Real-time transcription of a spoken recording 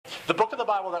The book of the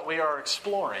Bible that we are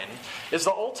exploring is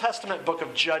the Old Testament book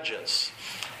of Judges.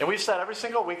 And we've said every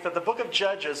single week that the book of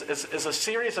Judges is a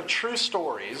series of true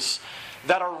stories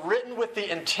that are written with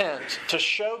the intent to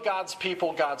show God's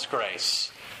people God's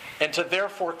grace and to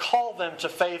therefore call them to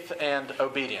faith and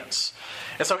obedience.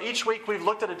 And so each week we've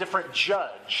looked at a different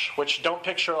judge, which don't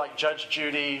picture like Judge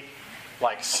Judy,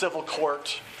 like civil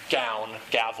court, gown,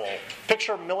 gavel.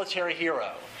 Picture a military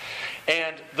hero.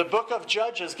 And the book of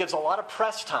Judges gives a lot of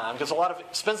press time,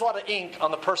 spends a lot of ink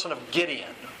on the person of Gideon.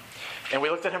 And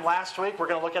we looked at him last week. We're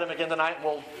going to look at him again tonight, and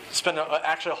we'll spend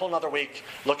actually a whole other week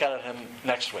look at him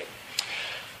next week.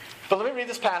 But let me read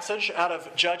this passage out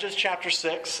of Judges chapter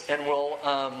 6, and we'll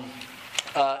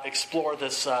explore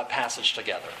this passage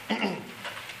together.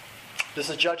 This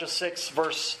is Judges 6,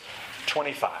 verse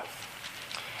 25.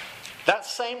 That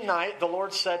same night, the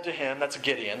Lord said to him, that's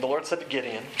Gideon, the Lord said to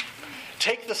Gideon,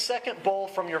 "Take the second bull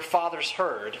from your father's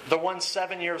herd, the one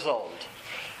 7 years old.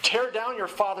 Tear down your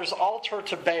father's altar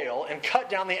to Baal and cut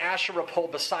down the Asherah pole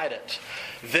beside it.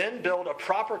 Then build a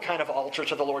proper kind of altar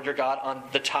to the Lord your God on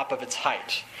the top of its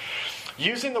height.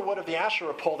 Using the wood of the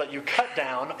Asherah pole that you cut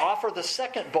down, offer the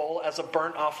second bull as a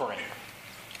burnt offering."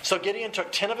 So Gideon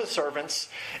took 10 of his servants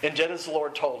and did as the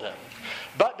Lord told him.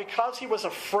 But because he was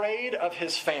afraid of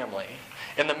his family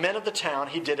and the men of the town,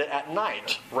 he did it at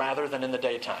night rather than in the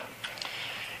daytime.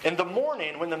 In the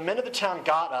morning, when the men of the town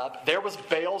got up, there was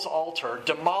Baal's altar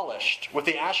demolished, with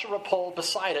the Asherah pole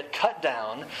beside it cut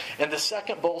down, and the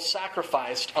second bull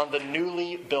sacrificed on the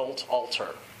newly built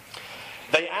altar.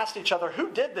 They asked each other,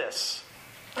 "Who did this?"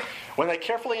 When they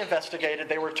carefully investigated,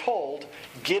 they were told,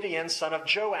 "Gideon, son of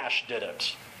Joash, did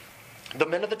it." The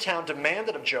men of the town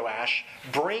demanded of Joash,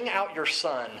 "Bring out your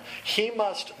son. He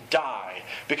must die,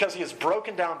 because he has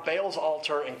broken down Baal's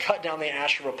altar and cut down the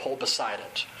Asherah pole beside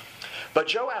it."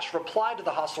 But Joash replied to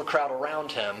the hostile crowd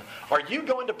around him, "Are you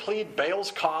going to plead Baal's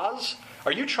cause?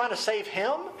 Are you trying to save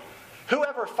him?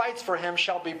 Whoever fights for him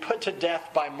shall be put to death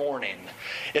by morning.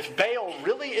 If Baal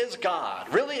really is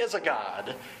a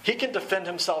god, he can defend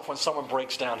himself when someone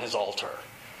breaks down his altar."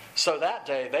 So that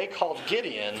day they called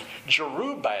Gideon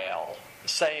Jerubbaal,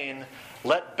 saying,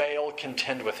 "Let Baal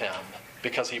contend with him,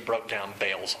 because he broke down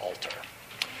Baal's altar."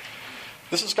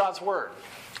 This is God's word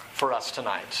for us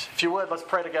tonight. If you would, let's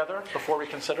pray together before we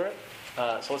consider it.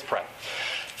 So let's pray.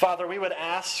 Father, we would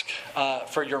ask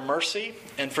for your mercy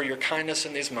and for your kindness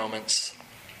in these moments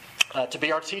to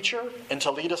be our teacher and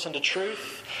to lead us into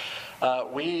truth.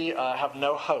 We have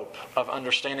no hope of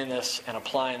understanding this and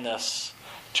applying this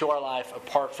to our life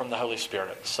apart from the Holy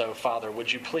Spirit. So, Father,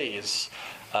 would you please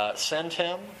send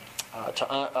him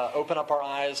to open up our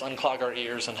eyes, unclog our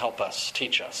ears, and help us,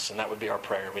 teach us. And that would be our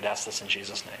prayer. We'd ask this in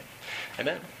Jesus' name.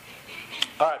 Amen.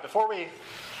 All right, before we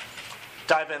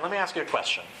dive in, let me ask you a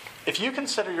question. If you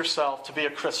consider yourself to be a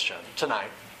Christian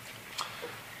tonight,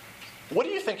 what do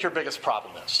you think your biggest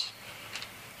problem is?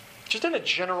 Just in a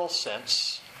general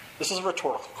sense, this is a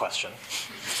rhetorical question.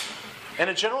 In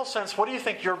a general sense, what do you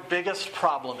think your biggest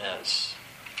problem is?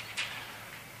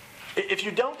 If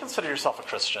you don't consider yourself a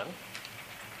Christian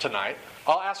tonight,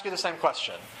 I'll ask you the same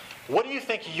question. What do you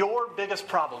think your biggest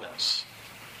problem is?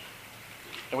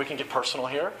 And we can get personal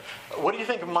here. What do you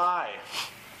think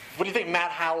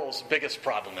Matt Howell's biggest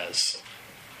problem is?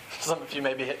 Some of you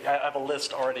maybe have a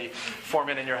list already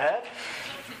forming in your head.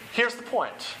 Here's the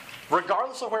point.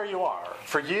 Regardless of where you are,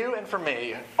 for you and for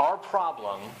me, our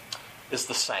problem is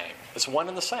the same. It's one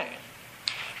and the same.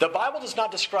 The Bible does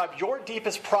not describe your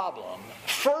deepest problem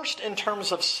first in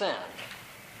terms of sin,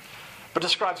 but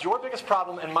describes your biggest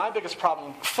problem and my biggest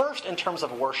problem first in terms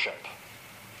of worship.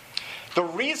 The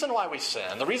reason why we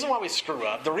sin, the reason why we screw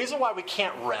up, the reason why we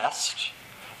can't rest,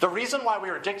 the reason why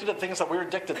we're addicted to things that we're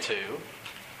addicted to,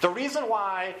 the reason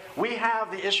why we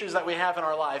have the issues that we have in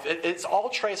our life, it's all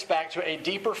traced back to a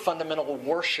deeper fundamental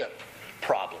worship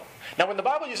problem. Now, when the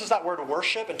Bible uses that word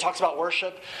worship and talks about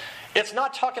worship, it's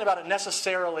not talking about it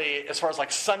necessarily as far as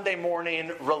like Sunday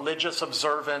morning religious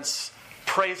observance,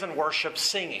 praise and worship,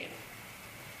 singing.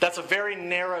 That's a very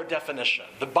narrow definition.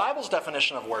 The Bible's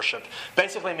definition of worship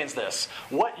basically means this: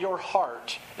 what your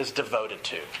heart is devoted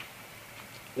to.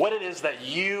 What it is that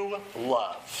you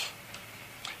love.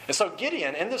 And so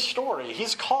Gideon, in this story,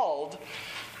 he's called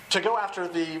to go after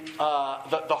the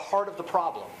heart of the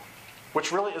problem,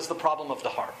 which really is the problem of the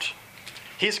heart.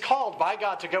 He's called by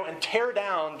God to go and tear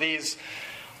down these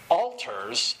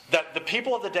altars that the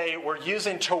people of the day were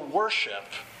using to worship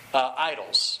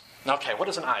idols. Now, okay, what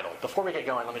is an idol? Before we get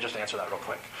going, let me just answer that real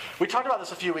quick. We talked about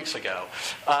this a few weeks ago,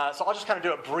 so I'll just kind of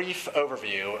do a brief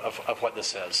overview of what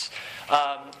this is.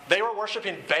 They were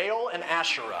worshiping Baal and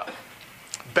Asherah.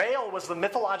 Baal was the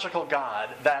mythological god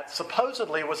that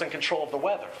supposedly was in control of the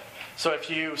weather. So if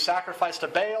you sacrifice to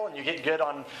Baal and you get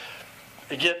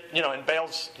in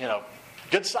Baal's,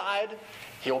 good side,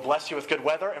 he will bless you with good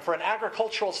weather. And for an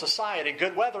agricultural society,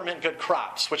 good weather meant good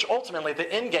crops, which ultimately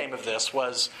the end game of this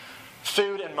was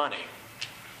food and money.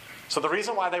 So the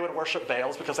reason why they would worship Baal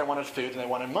is because they wanted food and they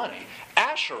wanted money.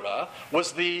 Asherah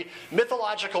was the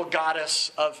mythological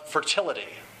goddess of fertility.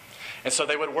 And so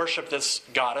they would worship this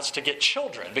goddess to get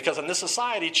children, because in this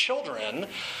society, children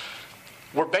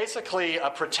were basically a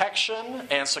protection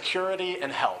and security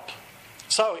and help.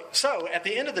 So at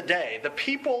the end of the day, the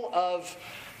people of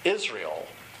Israel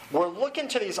were looking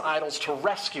to these idols to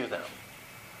rescue them.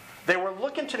 They were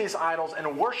looking to these idols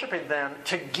and worshiping them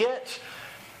to get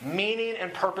meaning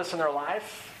and purpose in their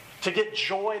life, to get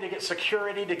joy, to get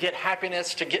security, to get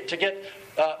happiness, to get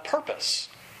purpose.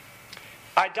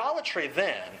 Idolatry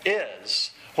then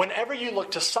is whenever you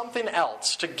look to something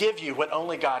else to give you what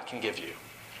only God can give you.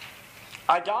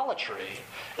 Idolatry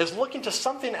is looking to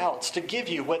something else to give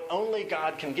you what only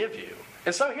God can give you.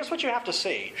 And so here's what you have to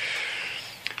see.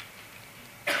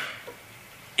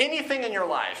 Anything in your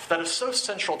life that is so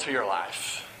central to your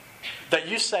life that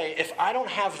you say, if I don't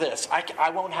have this, I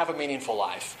won't have a meaningful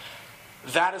life,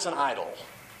 that is an idol.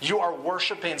 You are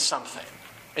worshiping something.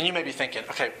 And you may be thinking,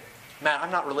 okay, Matt,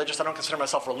 I'm not religious. I don't consider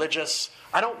myself religious.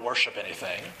 I don't worship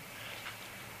anything.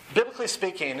 Biblically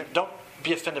speaking, don't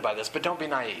be offended by this, but don't be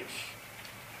naive.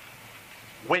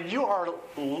 When you are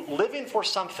living for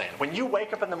something, when you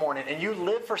wake up in the morning and you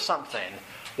live for something,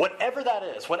 whatever that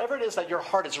is, whatever it is that your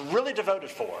heart is really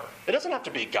devoted for, it doesn't have to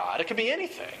be God. It could be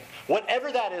anything.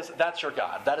 Whatever that is, that's your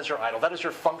God. That is your idol. That is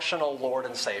your functional Lord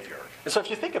and Savior. And so if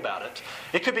you think about it,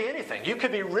 it could be anything. You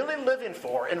could be really living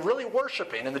for and really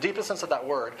worshiping, in the deepest sense of that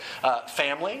word,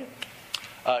 family,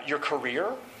 your career,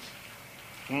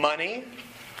 money,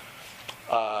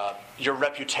 your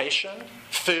reputation,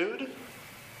 food,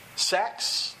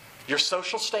 sex, your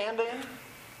social standing,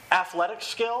 athletic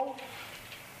skill,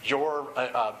 your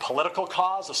political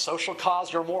cause, a social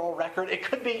cause, your moral record. It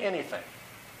could be anything.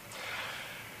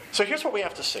 So here's what we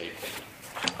have to see.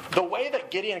 The way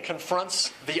that Gideon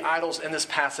confronts the idols in this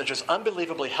passage is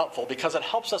unbelievably helpful because it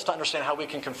helps us to understand how we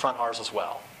can confront ours as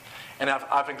well. And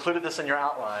I've included this in your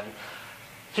outline.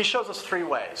 He shows us 3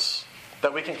 ways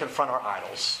that we can confront our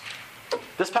idols.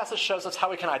 This passage shows us how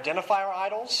we can identify our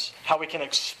idols, how we can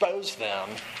expose them,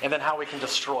 and then how we can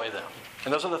destroy them.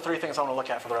 And those are the 3 things I want to look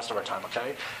at for the rest of our time,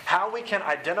 okay? How we can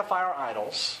identify our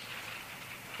idols,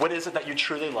 what is it that you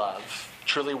truly love,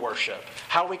 truly worship,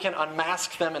 how we can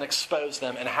unmask them and expose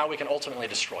them, and how we can ultimately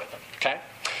destroy them, okay?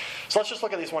 So let's just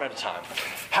look at these one at a time.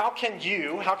 How can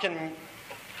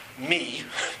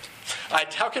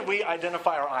we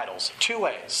identify our idols? 2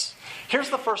 ways. Here's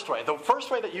the first way. The first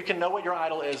way that you can know what your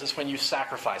idol is when you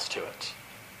sacrifice to it.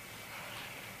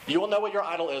 You will know what your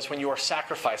idol is when you are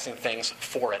sacrificing things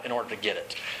for it in order to get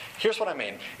it. Here's what I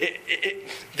mean.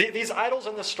 These idols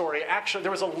in this story, actually,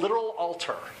 there was a literal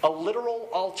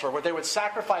altar where they would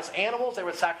sacrifice animals, they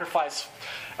would sacrifice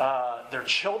their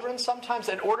children sometimes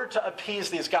in order to appease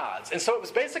these gods. And so it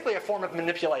was basically a form of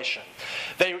manipulation.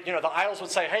 The idols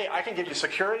would say, hey, I can give you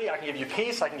security, I can give you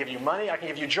peace, I can give you money, I can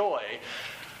give you joy,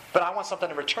 but I want something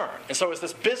in return. And so it was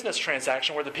this business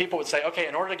transaction where the people would say, okay,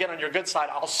 in order to get on your good side,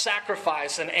 I'll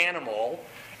sacrifice an animal,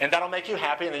 and that'll make you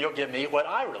happy, and then you'll give me what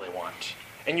I really want.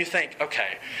 And you think,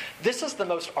 okay, this is the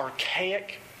most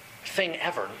archaic thing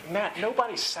ever. Matt,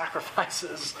 nobody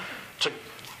sacrifices to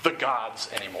the gods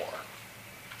anymore.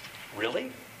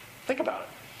 Really? Think about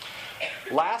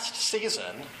it. Last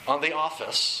season on The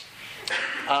Office,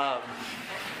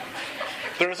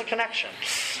 there is a connection.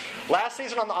 Last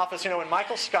season on The Office, when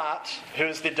Michael Scott,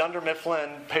 who's the Dunder Mifflin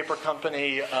Paper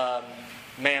Company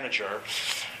manager,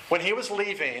 when he was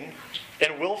leaving,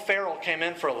 and Will Ferrell came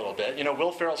in for a little bit.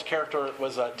 Will Ferrell's character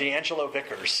was D'Angelo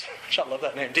Vickers. I love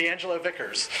that name, D'Angelo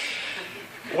Vickers.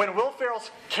 When Will Ferrell's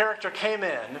character came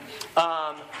in,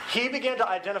 he began to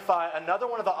identify another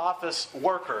one of the Office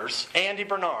workers, Andy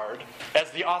Bernard,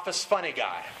 as the Office funny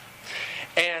guy.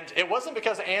 And it wasn't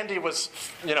because Andy was,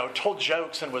 told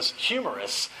jokes and was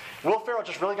humorous. Will Ferrell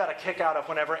just really got a kick out of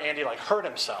whenever Andy hurt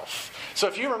himself. So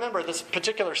if you remember this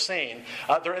particular scene,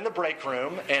 they're in the break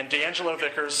room, and D'Angelo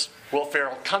Vickers, Will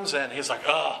Ferrell, comes in. He's like,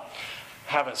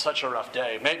 Having such a rough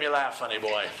day. Make me laugh, funny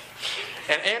boy.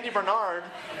 And Andy Bernard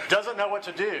doesn't know what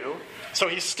to do, so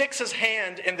he sticks his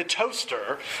hand in the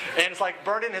toaster, and it's like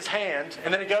burning his hand.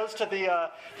 And then he goes to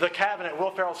the cabinet.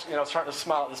 Will Ferrell's starting to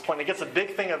smile at this point. And he gets a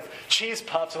big thing of cheese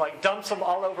puffs and like dumps them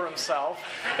all over himself.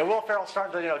 And Will Ferrell's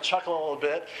starting to chuckle a little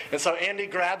bit. And so Andy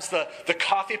grabs the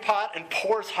coffee pot and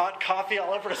pours hot coffee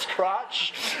all over his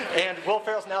crotch. And Will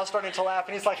Ferrell's now starting to laugh,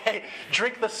 and he's like, "Hey,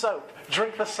 drink the soap.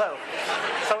 Drink the soap."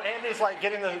 So Andy's like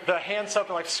getting the hand soap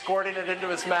and like squirting it into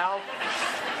his mouth.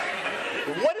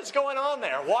 What is going on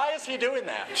there? Why is he doing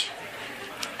that?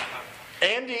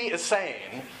 Andy is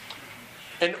saying,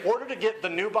 in order to get the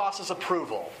new boss's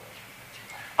approval,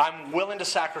 I'm willing to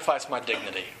sacrifice my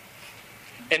dignity.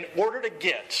 In order to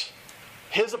get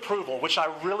his approval, which I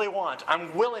really want,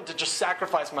 I'm willing to just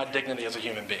sacrifice my dignity as a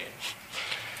human being.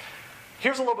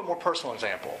 Here's a little bit more personal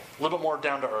example, a little bit more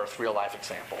down-to-earth, real-life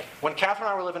example. When Catherine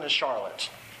and I were living in Charlotte,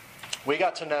 we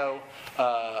got to know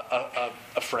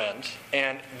a friend,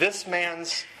 and this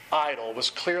man's idol was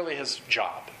clearly his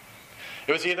job.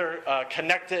 It was either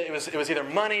connected, it was either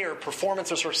money or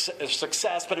performance or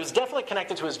success, but it was definitely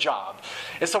connected to his job.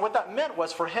 And so what that meant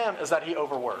was for him is that he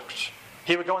overworked.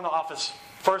 He would go in the office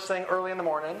first thing early in the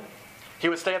morning. He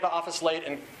would stay at the office late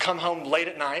and come home late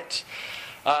at night.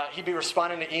 He'd be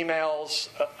responding to emails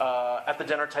at the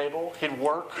dinner table. He'd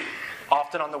work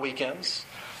often on the weekends.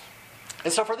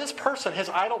 And so for this person, his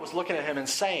idol was looking at him and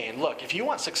saying, look, if you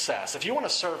want success, if you want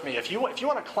to serve me, if you want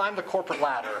to climb the corporate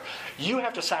ladder, you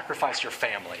have to sacrifice your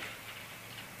family.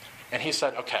 And he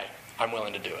said, okay, I'm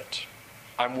willing to do it.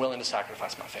 I'm willing to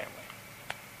sacrifice my family.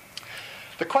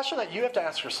 The question that you have to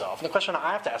ask yourself, and the question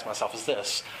I have to ask myself is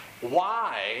this: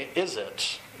 why is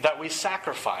it that we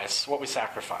sacrifice what we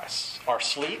sacrifice? Our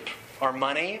sleep, our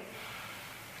money,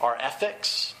 our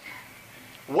ethics?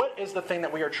 What is the thing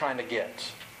that we are trying to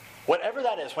get? Whatever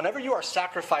that is, whenever you are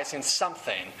sacrificing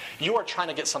something, you are trying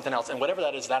to get something else, and whatever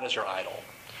that is your idol.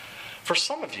 For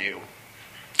some of you,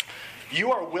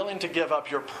 you are willing to give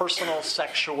up your personal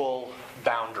sexual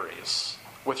boundaries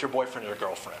with your boyfriend or your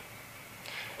girlfriend.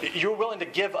 You're willing to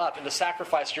give up and to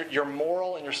sacrifice your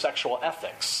moral and your sexual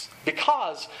ethics,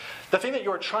 because the thing that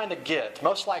you are trying to get,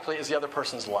 most likely, is the other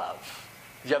person's love,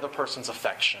 the other person's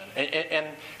affection. And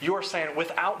you are saying,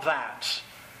 without that,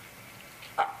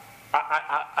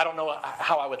 I don't know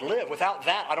how I would live. Without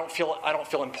that, I don't feel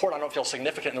important. I don't feel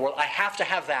significant in the world. I have to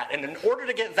have that. And in order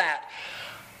to get that,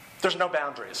 there's no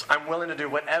boundaries. I'm willing to do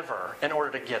whatever in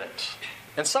order to get it.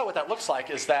 And so what that looks like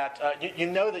is that you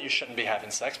know that you shouldn't be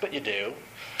having sex, but you do.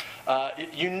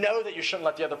 You know that you shouldn't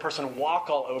let the other person walk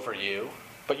all over you,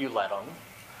 but you let them.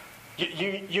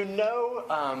 You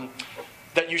know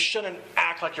that you shouldn't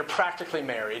act like you're practically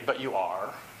married, but you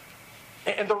are.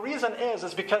 And the reason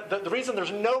is because the reason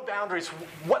there's no boundaries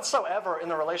whatsoever in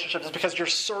the relationship is because you're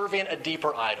serving a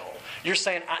deeper idol. You're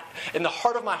saying, in the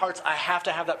heart of my hearts, I have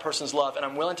to have that person's love, and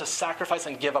I'm willing to sacrifice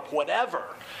and give up whatever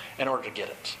in order to get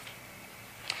it.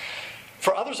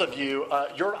 For others of you,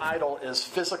 your idol is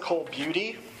physical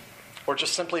beauty or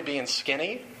just simply being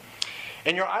skinny.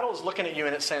 And your idol is looking at you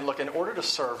and it's saying, look, in order to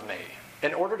serve me,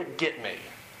 in order to get me,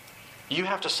 you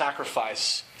have to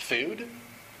sacrifice food.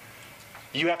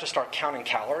 You have to start counting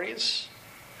calories.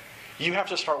 You have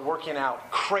to start working out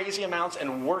crazy amounts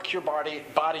and work your body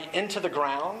into the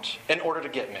ground in order to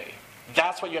get me.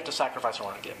 That's what you have to sacrifice in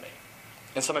order to get me.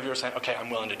 And some of you are saying, okay, I'm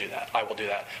willing to do that. I will do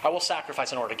that. I will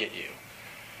sacrifice in order to get you.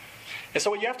 And so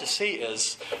what you have to see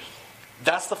is,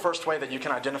 that's the first way that you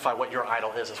can identify what your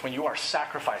idol is when you are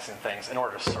sacrificing things in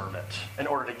order to serve it, in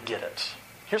order to get it.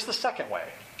 Here's the second way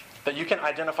that you can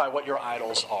identify what your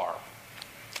idols are.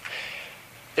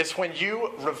 It's when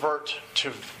you revert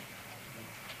to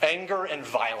anger and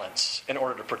violence in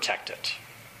order to protect it.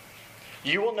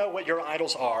 You will know what your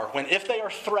idols are when, if they are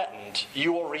threatened,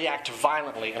 you will react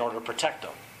violently in order to protect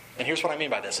them. And here's what I mean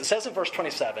by this. It says in verse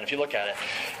 27, if you look at it,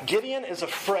 Gideon is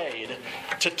afraid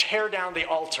to tear down the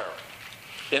altar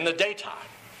in the daytime.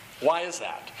 Why is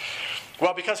that?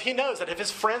 Well, because he knows that if his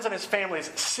friends and his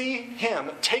families see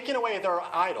him taking away their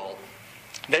idol,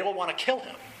 they will want to kill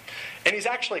him. And he's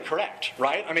actually correct,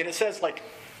 right? I mean, it says, like,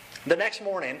 the next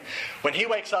morning, when he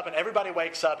wakes up and everybody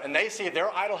wakes up and they see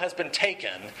their idol has been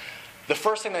taken, the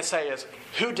first thing they say is,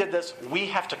 who did this? We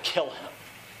have to kill him.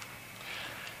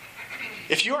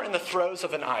 If you are in the throes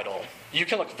of an idol, you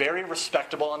can look very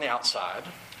respectable on the outside.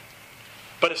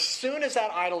 But as soon as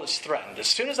that idol is threatened, as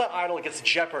soon as that idol gets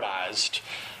jeopardized,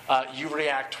 you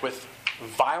react with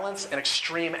violence and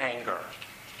extreme anger.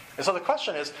 And so the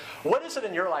question is, what is it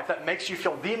in your life that makes you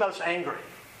feel the most angry?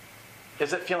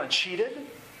 Is it feeling cheated?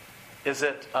 Is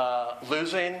it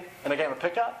losing in a game of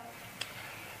pickup?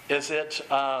 Is it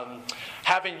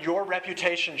having your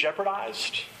reputation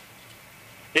jeopardized?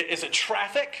 Is it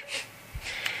traffic?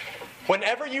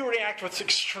 Whenever you react with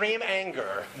extreme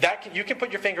anger, you can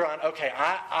put your finger on, okay,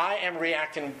 I am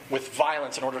reacting with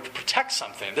violence in order to protect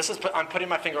something. I'm putting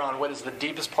my finger on what is the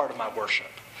deepest part of my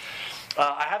worship.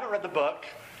 I haven't read the book,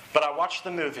 but I watched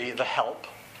the movie, The Help.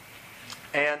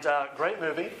 And great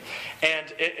movie.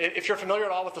 And if you're familiar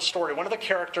at all with the story, one of the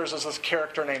characters is this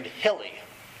character named Hilly.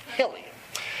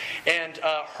 And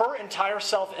her entire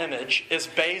self-image is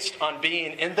based on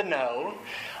being in the know,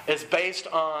 is based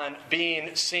on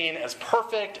being seen as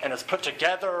perfect and as put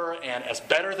together and as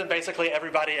better than basically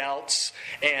everybody else,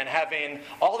 and having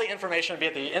all the information be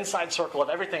at the inside circle of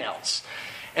everything else.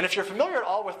 And if you're familiar at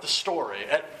all with the story,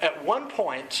 at one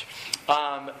point,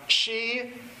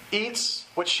 she eats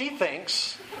what she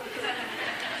thinks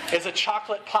is a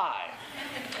chocolate pie.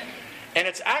 And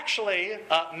it's actually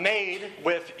made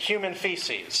with human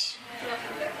feces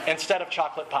instead of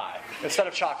chocolate pie, instead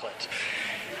of chocolate.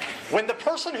 When the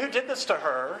person who did this to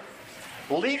her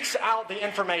leaks out the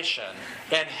information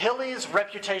and Hilly's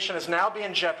reputation is now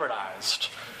being jeopardized,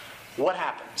 what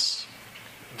happens?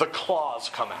 The claws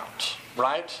come out,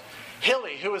 right?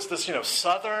 Hilly, who is this,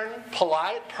 southern,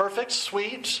 polite, perfect,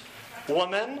 sweet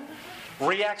woman,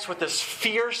 reacts with this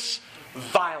fierce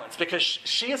violence because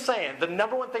she is saying the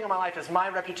number one thing in my life is my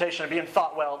reputation and being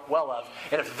thought well of,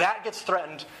 and if that gets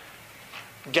threatened,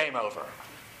 game over.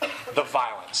 The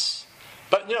violence.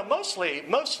 But mostly,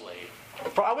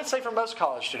 I would say for most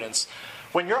college students,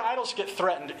 when your idols get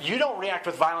threatened, you don't react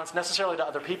with violence necessarily to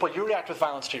other people. You react with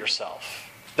violence to yourself.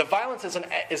 The violence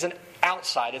isn't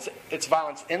outside; it's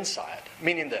violence inside.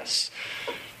 Meaning this: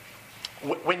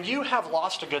 when you have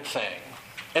lost a good thing,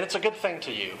 and it's a good thing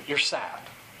to you, you're sad,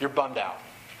 you're bummed out.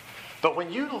 But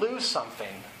when you lose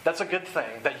something that's a good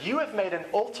thing that you have made an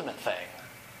ultimate thing,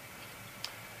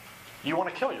 you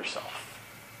want to kill yourself.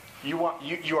 You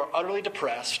are utterly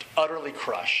depressed, utterly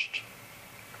crushed.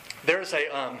 There's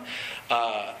a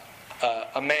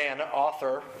man,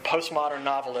 author, postmodern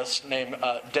novelist named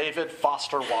David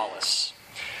Foster Wallace.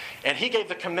 And he gave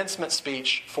the commencement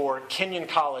speech for Kenyon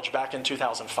College back in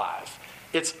 2005.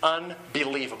 It's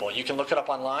unbelievable. You can look it up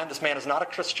online. This man is not a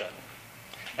Christian.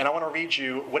 And I want to read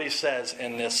you what he says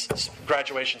in this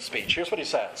graduation speech. Here's what he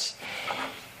says.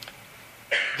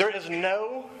 There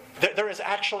is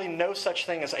actually no such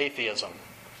thing as atheism.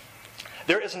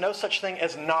 There is no such thing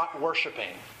as not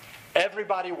worshiping.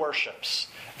 Everybody worships.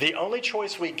 The only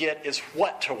choice we get is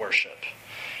what to worship.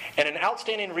 And an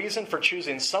outstanding reason for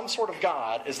choosing some sort of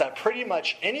God is that pretty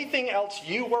much anything else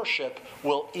you worship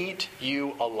will eat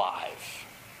you alive.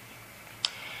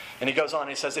 And he goes on,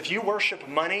 he says, if you worship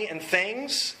money and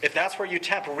things, if that's where you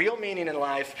tap real meaning in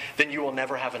life, then you will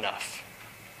never have enough.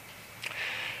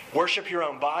 Worship your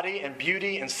own body and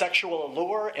beauty and sexual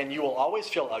allure, and you will always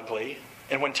feel ugly.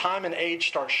 And when time and age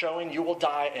start showing, you will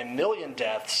die a million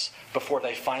deaths before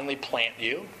they finally plant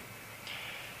you.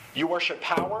 You worship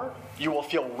power, you will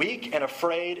feel weak and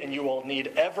afraid, and you will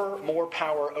need ever more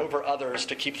power over others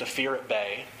to keep the fear at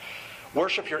bay.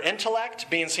 Worship your intellect,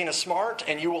 being seen as smart,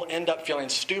 and you will end up feeling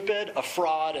stupid, a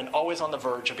fraud, and always on the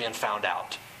verge of being found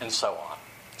out, and so on.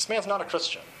 This man's not a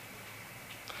Christian.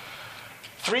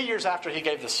 3 years after he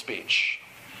gave this speech,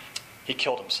 he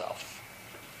killed himself.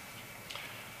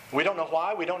 We don't know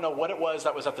why. We don't know what it was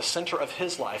that was at the center of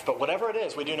his life. But whatever it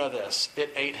is, we do know this.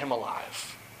 It ate him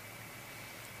alive.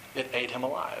 It ate him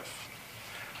alive.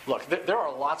 Look, there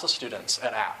are lots of students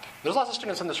at App. There's lots of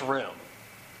students in this room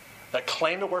that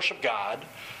claim to worship God,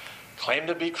 claim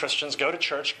to be Christians, go to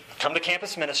church, come to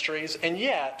campus ministries, and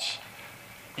yet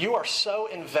you are so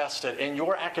invested in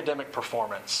your academic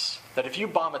performance that if you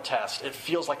bomb a test, it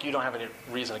feels like you don't have any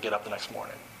reason to get up the next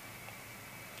morning.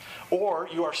 Or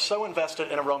you are so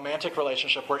invested in a romantic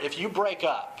relationship where if you break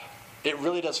up, it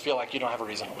really does feel like you don't have a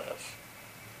reason to live.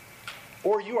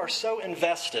 Or you are so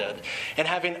invested in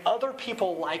having other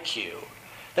people like you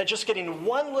that just getting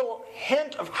one little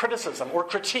hint of criticism or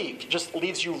critique just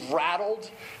leaves you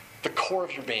rattled the core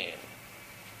of your being.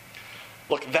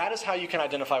 Look, that is how you can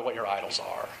identify what your idols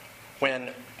are.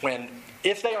 When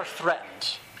if they are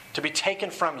threatened to be taken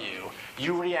from you,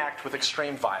 you react with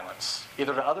extreme violence,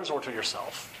 either to others or to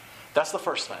yourself. That's the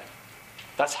first thing.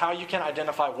 That's how you can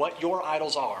identify what your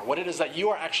idols are, what it is that you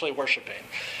are actually worshiping.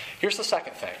 Here's the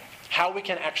second thing. How we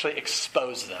can actually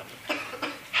expose them.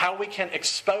 How we can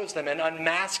expose them and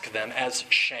unmask them as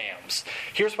shams.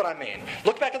 Here's what I mean.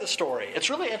 Look back at the story. It's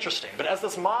really interesting. But as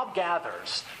this mob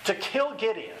gathers to kill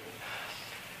Gideon,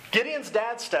 Gideon's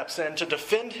dad steps in to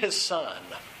defend his son.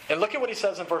 And look at what he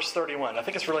says in verse 31. I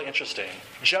think it's really interesting.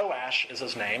 Joash is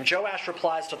his name. Joash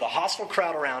replies to the hostile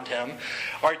crowd around him,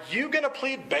 "Are you going to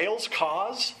plead Baal's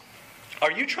cause?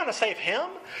 Are you trying to save him?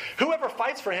 Whoever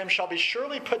fights for him shall be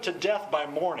surely put to death by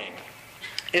morning.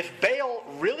 If Baal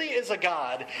really is a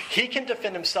god, he can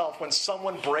defend himself when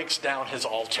someone breaks down his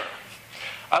altar."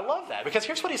 I love that, because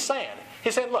here's what he's saying.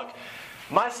 He's saying, look,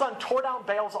 my son tore down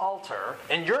Baal's altar,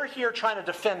 and you're here trying to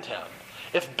defend him.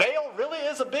 If Baal really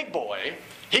is a big boy,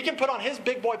 he can put on his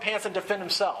big boy pants and defend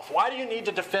himself. Why do you need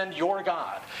to defend your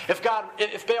God? If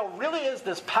Baal really is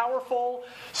this powerful,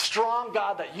 strong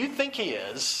God that you think he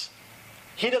is,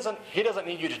 he doesn't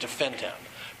need you to defend him.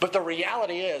 But the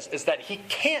reality is that he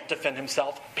can't defend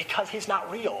himself because he's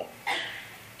not real.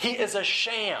 He is a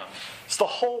sham. It's the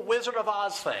whole Wizard of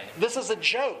Oz thing. This is a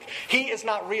joke. He is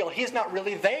not real. He's not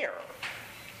really there.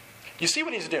 You see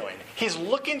what he's doing? He's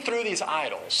looking through these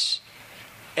idols,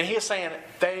 and he is saying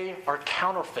they are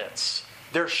counterfeits.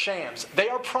 They're shams. They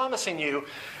are promising you,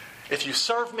 if you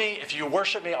serve me, if you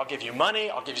worship me, I'll give you money,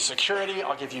 I'll give you security,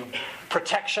 I'll give you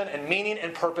protection and meaning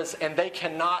and purpose, and they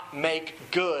cannot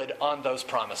make good on those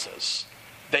promises.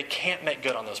 They can't make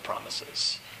good on those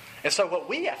promises. And so what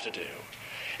we have to do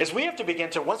is we have to begin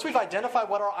to, once we've identified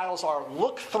what our idols are,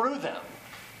 look through them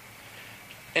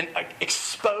and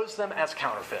expose them as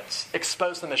counterfeits,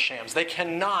 expose them as shams. They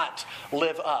cannot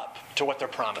live up to what they're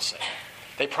promising.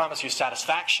 They promise you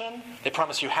satisfaction, they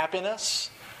promise you happiness,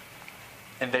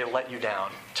 and they let you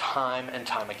down time and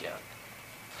time again.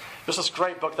 There's this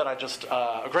great book that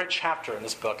a great chapter in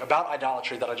this book about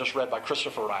idolatry that I just read by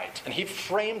Christopher Wright. And he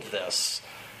framed this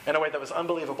in a way that was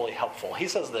unbelievably helpful. He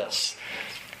says this: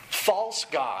 false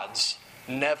gods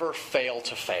never fail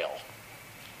to fail.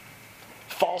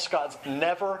 False gods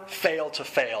never fail to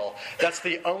fail. That's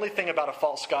the only thing about a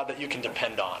false god that you can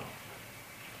depend on.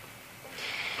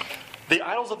 The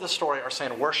idols of this story are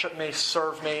saying, worship me,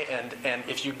 serve me, and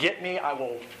if you get me, I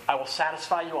will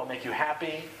satisfy you, I'll make you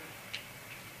happy.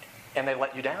 And they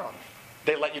let you down.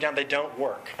 They let you down. They don't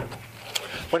work.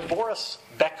 When Boris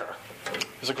Becker,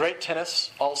 who's a great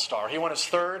tennis all-star, he won his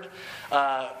third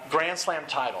Grand Slam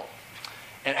title.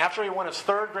 And after he won his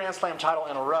third Grand Slam title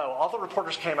in a row, all the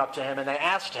reporters came up to him and they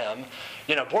asked him,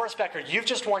 Boris Becker, you've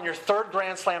just won your third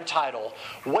Grand Slam title.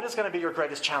 What is going to be your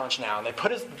greatest challenge now? And they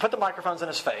put the microphones in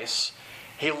his face.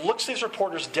 He looks these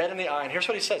reporters dead in the eye, and here's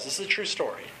what he says. This is a true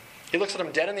story. He looks at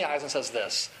them dead in the eyes and says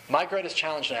this: my greatest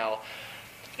challenge now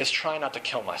is trying not to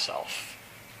kill myself.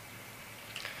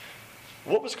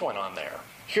 What was going on there?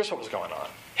 Here's what was going on.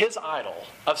 His idol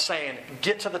of saying,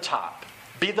 get to the top,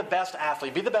 be the best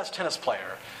athlete, be the best tennis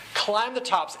player, climb the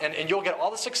tops, and you'll get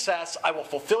all the success. I will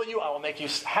fulfill you. I will make you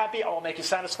happy. I will make you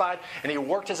satisfied. And he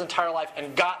worked his entire life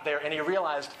and got there, and he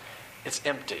realized it's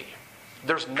empty.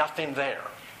 There's nothing there.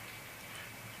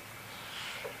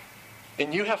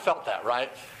 And you have felt that,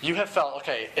 right? You have felt,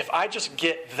 okay, if I just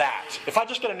get that, if I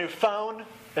just get a new phone,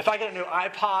 if I get a new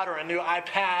iPod or a new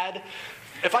iPad,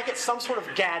 if I get some sort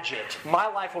of gadget, my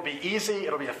life will be easy,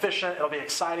 it'll be efficient, it'll be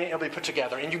exciting, it'll be put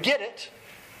together. And you get it,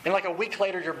 and like a week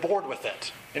later, you're bored with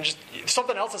it. And just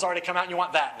something else has already come out and you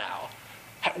want that now.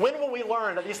 When will we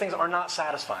learn that these things are not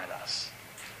satisfying us?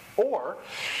 Or,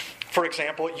 for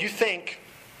example, you think,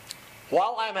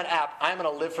 while I'm an app, I'm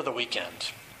going to live for the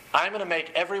weekend. I'm going to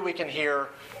make every weekend here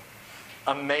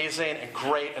amazing and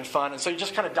great and fun. And so you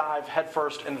just kind of dive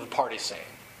headfirst into the party scene.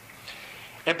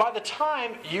 And by the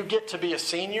time you get to be a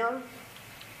senior,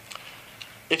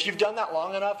 if you've done that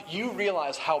long enough, you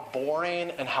realize how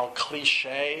boring and how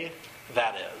cliche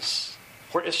that is.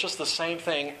 Where it's just the same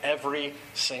thing every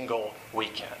single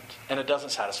weekend. And it doesn't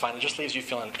satisfy, and it just leaves you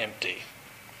feeling empty.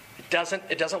 It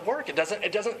doesn't work. It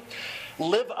doesn't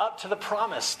live up to the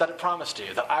promise that it promised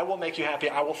you, that I will make you happy,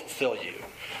 I will fulfill you.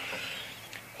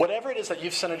 Whatever it is that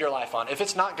you've centered your life on, if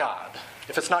it's not God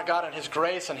and His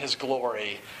grace and His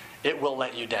glory, it will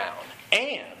let you down.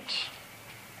 And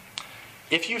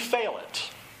if you fail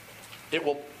it, it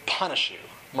will punish you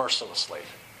mercilessly.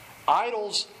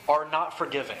 Idols are not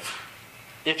forgiving.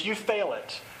 If you fail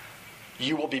it,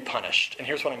 you will be punished. And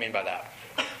here's what I mean by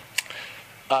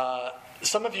that.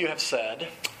 Some of you have said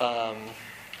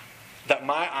that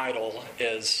my idol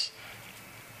is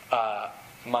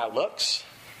my looks,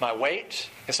 my weight.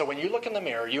 And so when you look in the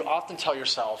mirror, you often tell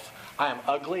yourself, I am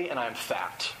ugly and I am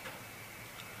fat.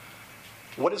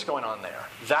 What is going on there?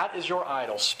 That is your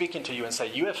idol speaking to you and say,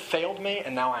 you have failed me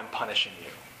and now I'm punishing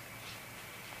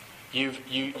you.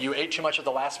 You ate too much of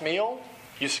the last meal,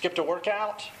 you skipped a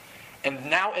workout, and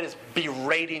now it is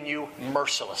berating you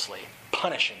mercilessly,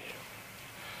 punishing you.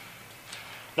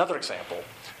 Another example.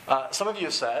 Some of you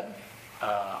have said,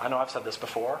 I know I've said this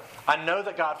before. I know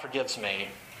that God forgives me,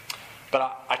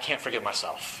 but I can't forgive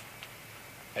myself.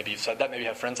 Maybe you've said that. Maybe you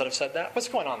have friends that have said that. What's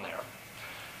going on there?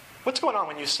 What's going on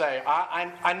when you say,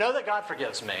 I know that God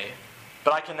forgives me,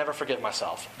 but I can never forgive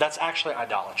myself? That's actually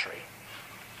idolatry.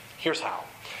 Here's how.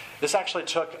 This actually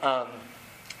took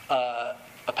a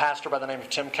pastor by the name of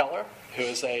Tim Keller, who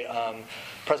is a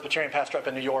Presbyterian pastor up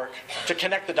in New York, to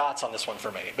connect the dots on this one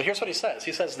for me. But here's what he says.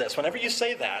 He says this: whenever you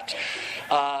say that,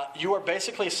 you are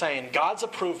basically saying God's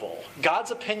approval, God's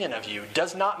opinion of you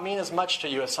does not mean as much to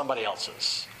you as somebody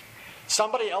else's.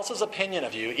 Somebody else's opinion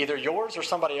of you, either yours or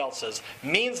somebody else's,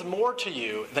 means more to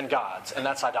you than God's, and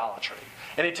that's idolatry.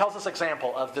 And he tells this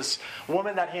example of this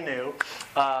woman that he knew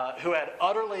who had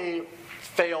utterly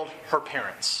failed her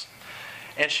parents.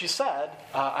 And she said,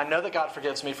 I know that God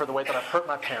forgives me for the way that I've hurt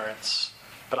my parents,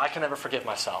 but I can never forgive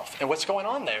myself. And what's going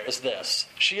on there is this.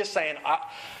 She is saying,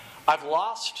 I've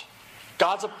lost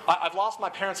my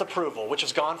parents' approval, which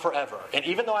is gone forever. And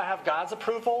even though I have God's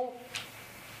approval,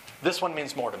 this one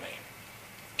means more to me.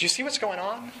 Do you see what's going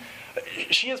on?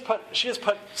 She has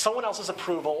put someone else's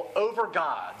approval over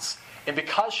God's. And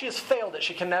because she has failed it,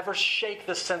 she can never shake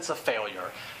this sense of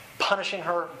failure, punishing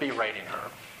her, berating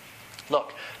her.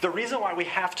 Look, the reason why we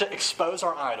have to expose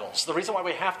our idols, the reason why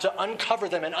we have to uncover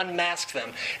them and unmask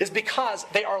them, is because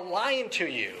they are lying to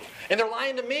you, and they're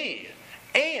lying to me.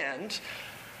 And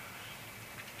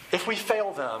if we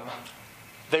fail them,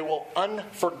 they will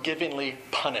unforgivingly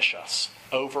punish us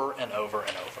over and over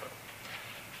and over.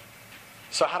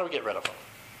 So how do we get rid of them?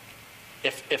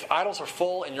 If idols are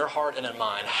full in your heart and in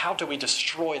mine, how do we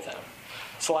destroy them?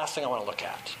 It's the last thing I want to look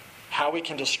at. How we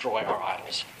can destroy our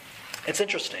idols. It's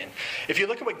interesting. If you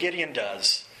look at what Gideon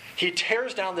does, he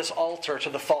tears down this altar to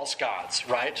the false gods,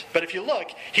 right? But if you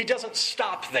look, he doesn't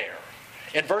stop there.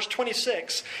 In verse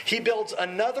 26, he builds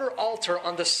another altar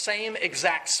on the same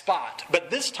exact spot, but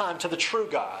this time to the true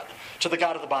God, to the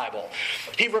God of the Bible.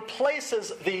 He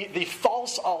replaces the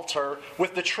false altar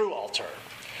with the true altar.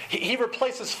 He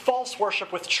replaces false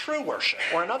worship with true worship.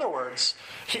 Or in other words,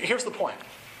 here's the point.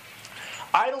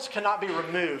 Idols cannot be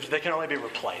removed, they can only be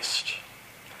replaced.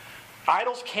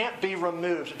 Idols can't be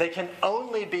removed. They can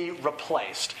only be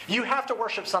replaced. You have to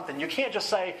worship something. You can't just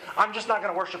say, I'm just not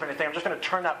going to worship anything. I'm just going to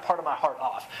turn that part of my heart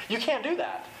off. You can't do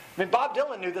that. I mean, Bob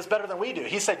Dylan knew this better than we do.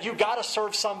 He said, you got to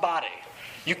serve somebody.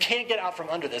 You can't get out from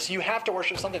under this. You have to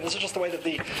worship something. This is just the way that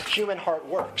the human heart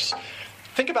works.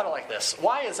 Think about it like this.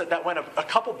 Why is it that when a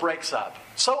couple breaks up,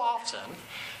 so often,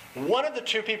 one of the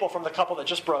two people from the couple that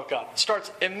just broke up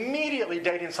starts immediately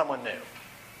dating someone new?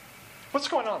 What's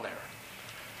going on there?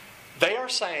 They are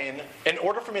saying, in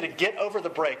order for me to get over the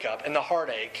breakup and the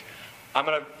heartache, I'm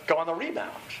going to go on the rebound.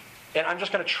 And I'm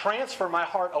just going to transfer my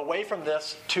heart away from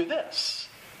this to this.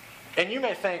 And you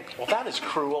may think, well, that is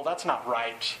cruel. That's not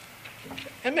right.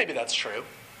 And maybe that's true.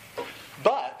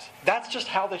 But that's just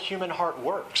how the human heart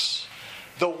works.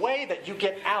 The way that you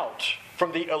get out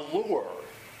from the allure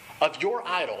of your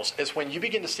idols is when you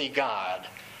begin to see God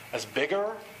as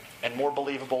bigger and more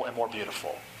believable and more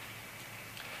beautiful.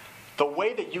 The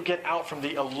way that you get out from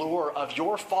the allure of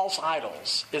your false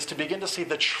idols is to begin to see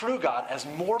the true God as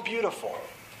more beautiful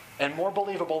and more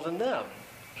believable than them.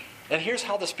 And here's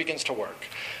how this begins to work.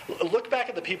 Look back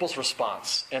at the people's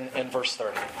response in verse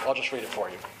 30. I'll just read it for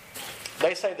you.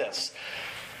 They say this: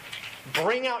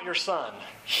 bring out your son.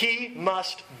 He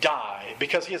must die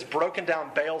because he has broken down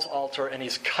Baal's altar and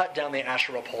he's cut down the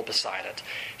Asherah pole beside it.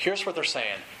 Here's what they're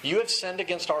saying. You have sinned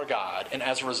against our God, and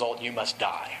as a result, you must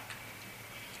die.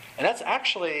 And that's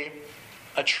actually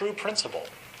a true principle.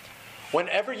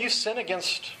 Whenever you sin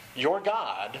against your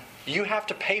God, you have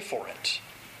to pay for it.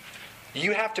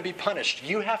 You have to be punished.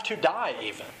 You have to die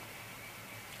even.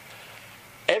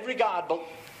 Every God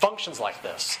functions like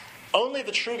this. Only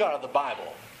the true God of the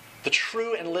Bible, the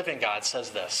true and living God,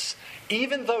 says this: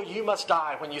 even though you must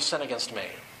die when you sin against me,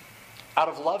 out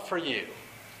of love for you,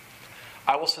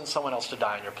 I will send someone else to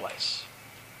die in your place.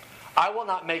 I will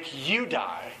not make you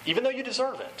die, even though you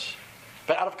deserve it.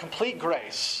 But out of complete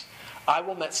grace, I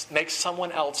will make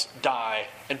someone else die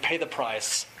and pay the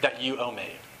price that you owe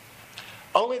me.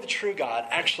 Only the true God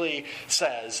actually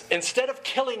says, instead of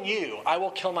killing you, I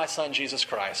will kill my son Jesus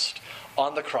Christ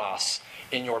on the cross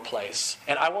in your place.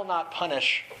 And I will not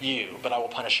punish you, but I will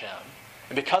punish him.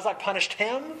 And because I punished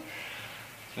him,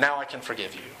 now I can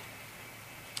forgive you.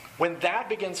 When that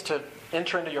begins to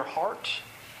enter into your heart,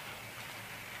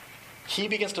 he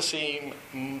begins to seem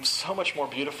so much more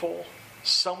beautiful,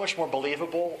 so much more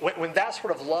believable. When that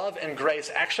sort of love and grace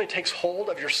actually takes hold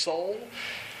of your soul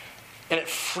and it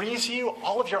frees you,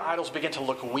 all of your idols begin to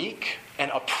look weak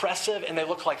and oppressive, and they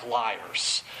look like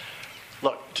liars.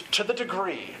 Look, to the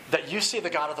degree that you see the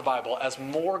God of the Bible as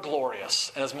more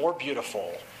glorious and as more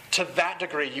beautiful, to that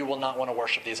degree you will not want to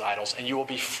worship these idols, and you will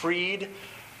be freed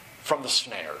from the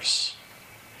snares.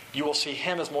 You will see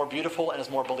him as more beautiful and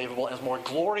as more believable and as more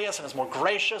glorious and as more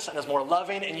gracious and as more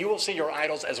loving, and you will see your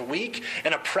idols as weak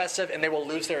and oppressive, and they will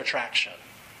lose their attraction.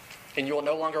 And you will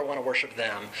no longer want to worship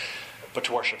them, but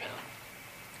to worship him.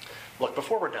 Look,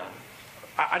 before we're done,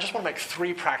 I just want to make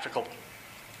 3 practical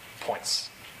points.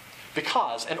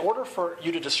 Because in order for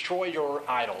you to destroy your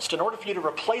idols, in order for you to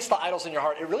replace the idols in your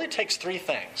heart, it really takes 3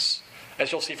 things,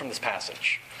 as you'll see from this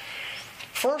passage.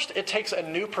 First, it takes a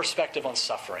new perspective on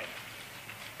suffering.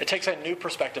 It takes a new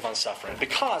perspective on suffering.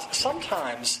 Because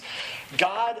sometimes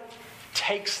God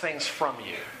takes things from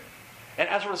you. And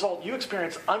as a result, you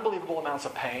experience unbelievable amounts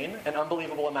of pain and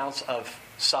unbelievable amounts of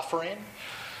suffering.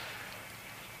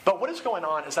 But what is going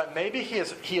on is that maybe he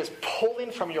is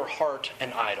pulling from your heart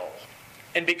an idol.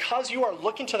 And because you are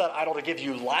looking to that idol to give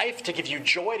you life, to give you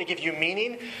joy, to give you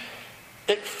meaning,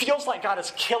 it feels like God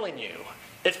is killing you.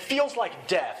 It feels like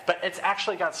death, but it's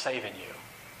actually God saving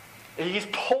you. He's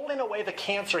pulling away the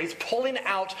cancer. He's pulling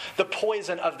out the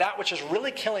poison of that which is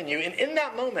really killing you. And in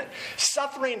that moment,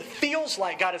 suffering feels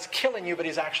like God is killing you, but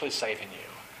he's actually saving you.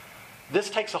 This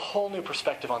takes a whole new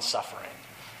perspective on suffering.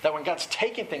 That when God's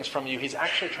taking things from you, he's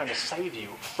actually trying to save you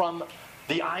from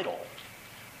the idol.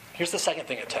 Here's the second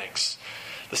thing it takes.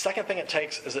 The second thing it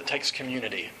takes is it takes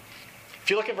community. If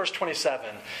you look at verse 27,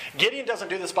 Gideon doesn't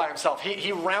do this by himself.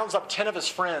 He rounds up 10 of his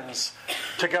friends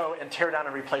to go and tear down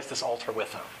and replace this altar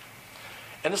with him.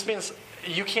 And this means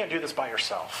you can't do this by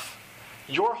yourself.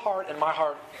 Your heart and my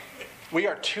heart, we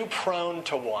are too prone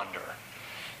to wander.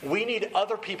 We need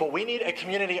other people. We need a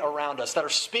community around us that are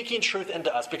speaking truth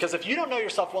into us. Because if you don't know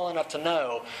yourself well enough to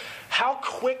know how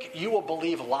quick you will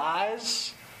believe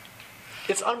lies,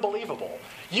 it's unbelievable.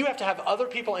 You have to have other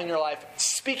people in your life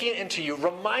speaking into you,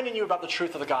 reminding you about the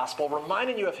truth of the gospel,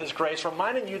 reminding you of his grace,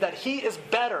 reminding you that he is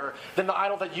better than the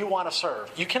idol that you want to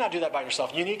serve. You cannot do that by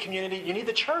yourself. You need community. You need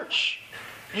the church.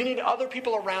 You need other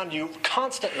people around you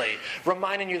constantly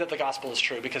reminding you that the gospel is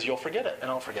true, because you'll forget it and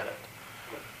I'll forget it.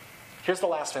 Here's the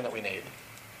last thing that we need.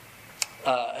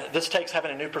 This takes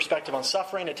having a new perspective on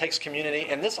suffering. It takes community.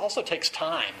 And this also takes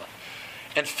time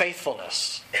and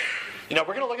faithfulness. We're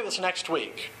going to look at this next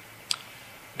week.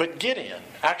 But Gideon,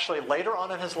 actually later on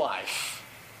in his life,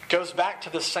 goes back to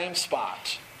the same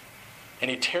spot. And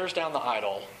he tears down the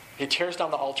idol. He tears down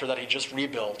the altar that he just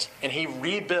rebuilt. And he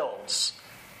rebuilds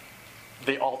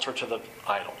the altar to the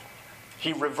idol.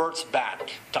 He reverts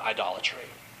back to idolatry.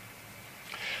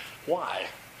 Why?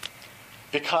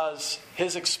 Because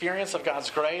his experience of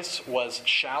God's grace was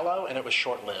shallow and it was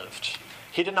short-lived.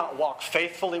 He did not walk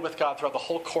faithfully with God throughout the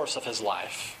whole course of his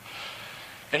life.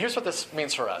 And here's what this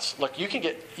means for us. Look, you can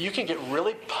get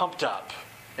really pumped up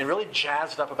and really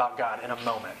jazzed up about God in a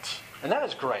moment. And that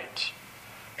is great.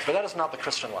 But that is not the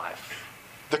Christian life.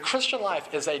 The Christian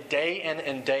life is a day in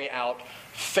and day out,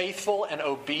 faithful and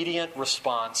obedient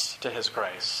response to his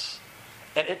grace.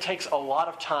 And it takes a lot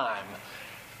of time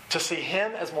to see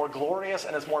him as more glorious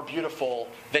and as more beautiful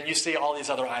than you see all these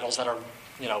other idols that are,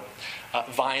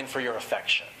 vying for your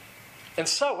affection. And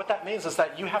so what that means is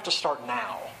that you have to start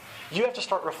now. You have to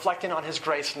start reflecting on his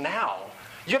grace now.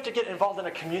 You have to get involved in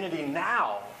a community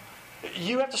now.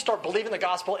 You have to start believing the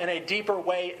gospel in a deeper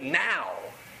way now.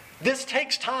 This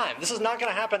takes time. This is not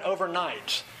going to happen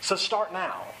overnight. So start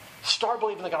now. Start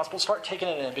believing the gospel. Start taking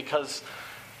it in, because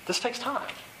this takes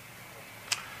time.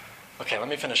 Okay, let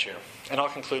me finish here. And I'll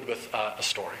conclude with a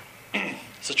story.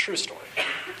 It's a true story.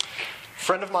 A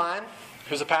friend of mine,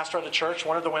 who's a pastor at a church,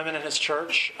 one of the women in his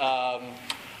church,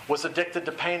 was addicted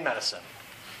to pain medicine.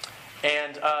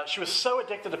 And she was so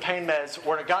addicted to pain meds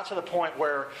where it got to the point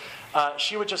where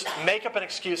she would just make up an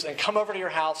excuse and come over to your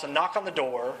house and knock on the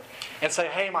door and say,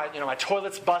 "Hey, my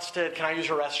toilet's busted. Can I use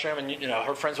your restroom?" And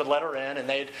her friends would let her in,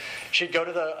 and she'd go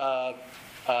to the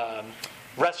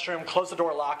restroom, close the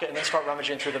door, lock it, and then start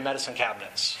rummaging through the medicine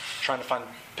cabinets trying to find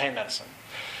pain medicine.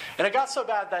 And it got so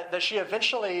bad that she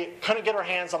eventually couldn't get her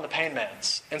hands on the pain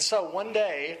meds. And so one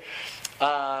day,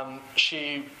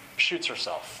 she shoots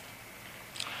herself.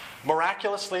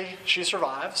 Miraculously, she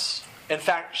survives. In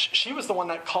fact, she was the one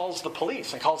that calls the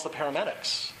police and calls the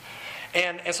paramedics.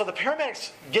 And so the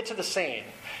paramedics get to the scene,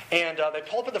 and they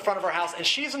pull up at the front of her house, and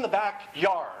she's in the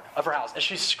backyard of her house, and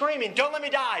she's screaming, "Don't let me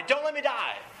die! Don't let me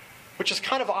die!" Which is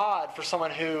kind of odd for someone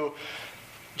who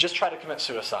just tried to commit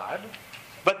suicide.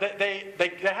 But they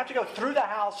have to go through the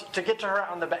house to get to her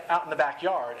out in the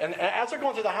backyard. And as they're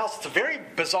going through the house, it's a very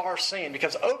bizarre scene,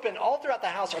 because all throughout the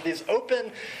house are these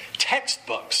open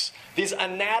textbooks, these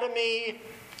anatomy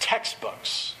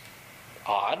textbooks.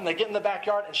 odd. And they get in the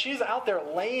backyard, and she's out there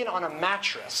laying on a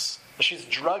mattress. She's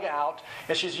drug out,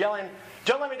 and she's yelling,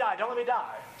 "Don't let me die, don't let me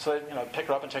die." So they pick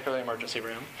her up and take her to the emergency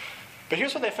room. But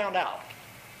here's what they found out.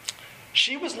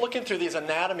 She was looking through these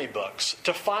anatomy books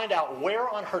to find out where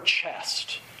on her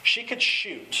chest she could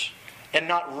shoot and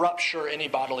not rupture any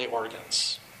bodily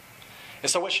organs. And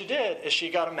so what she did is she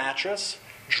got a mattress,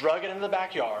 drug it into the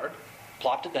backyard,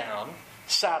 plopped it down,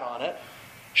 sat on it,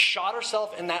 shot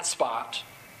herself in that spot,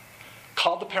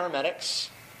 called the paramedics.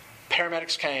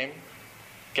 Paramedics came,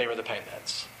 gave her the pain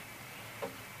meds.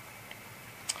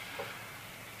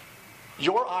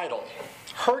 Your idol,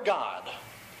 her God,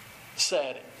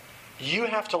 said, "You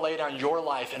have to lay down your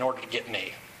life in order to get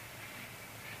me."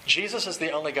 Jesus is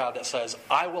the only God that says,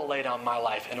 "I will lay down my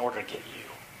life in order to get you."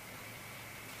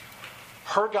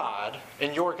 Her God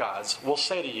and your gods will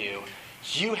say to you,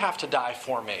 "You have to die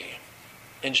for me."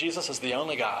 And Jesus is the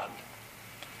only God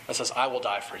that says, "I will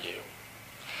die for you."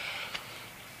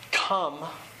 Come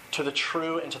to the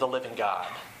true and to the living God,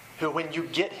 who when you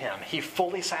get him, he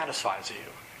fully satisfies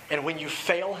you. And when you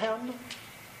fail him,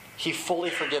 he fully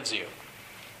forgives you.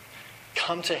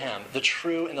 Come to him, the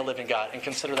true and the living God, and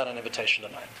consider that an invitation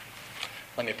tonight.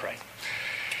 Let me pray.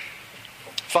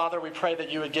 Father, we pray that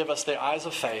you would give us the eyes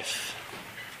of faith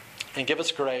and give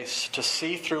us grace to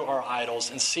see through our idols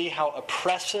and see how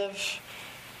oppressive,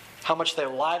 how much they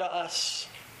lie to us,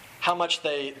 how much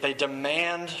they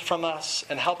demand from us,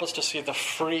 and help us to see the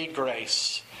free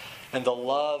grace and the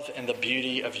love and the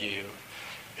beauty of you,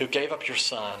 who gave up your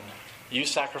Son. You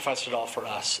sacrificed it all for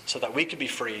us so that we could be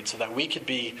freed, so that we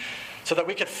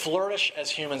could flourish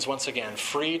as humans once again,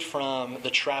 freed from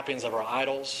the trappings of our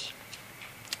idols,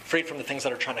 freed from the things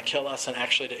that are trying to kill us, and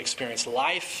actually to experience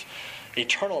life,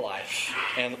 eternal life,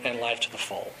 and life to the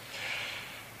full.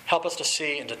 Help us to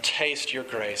see and to taste your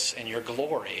grace and your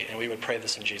glory, and we would pray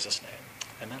this in Jesus' name.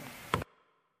 Amen.